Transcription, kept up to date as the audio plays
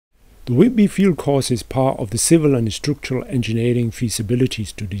The Whitby field course is part of the Civil and Structural Engineering Feasibility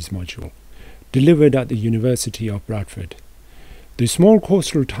Studies module, delivered at the University of Bradford. The small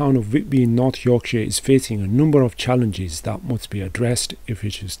coastal town of Whitby in North Yorkshire is facing a number of challenges that must be addressed if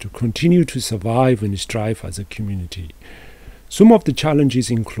it is to continue to survive and strive as a community. Some of the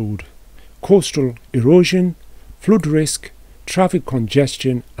challenges include coastal erosion, flood risk, traffic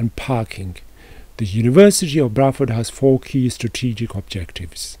congestion and parking. The University of Bradford has 4 key strategic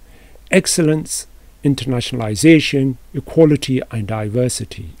objectives: excellence, internationalization, equality and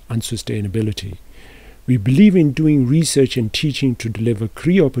diversity, and sustainability. We believe in doing research and teaching to deliver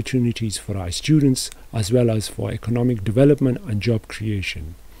career opportunities for our students as well as for economic development and job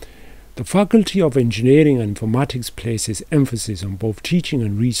creation. The Faculty of Engineering and Informatics places emphasis on both teaching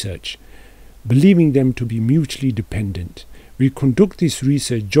and research, believing them to be mutually dependent. We conduct this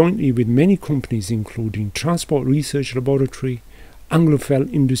research jointly with many companies including Transport Research Laboratory, Anglofell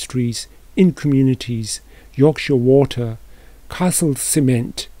Industries, In Communities, Yorkshire Water, Castle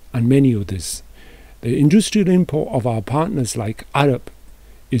Cement and many others. The industrial input of our partners like Arup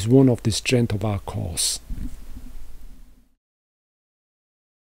is one of the strengths of our course.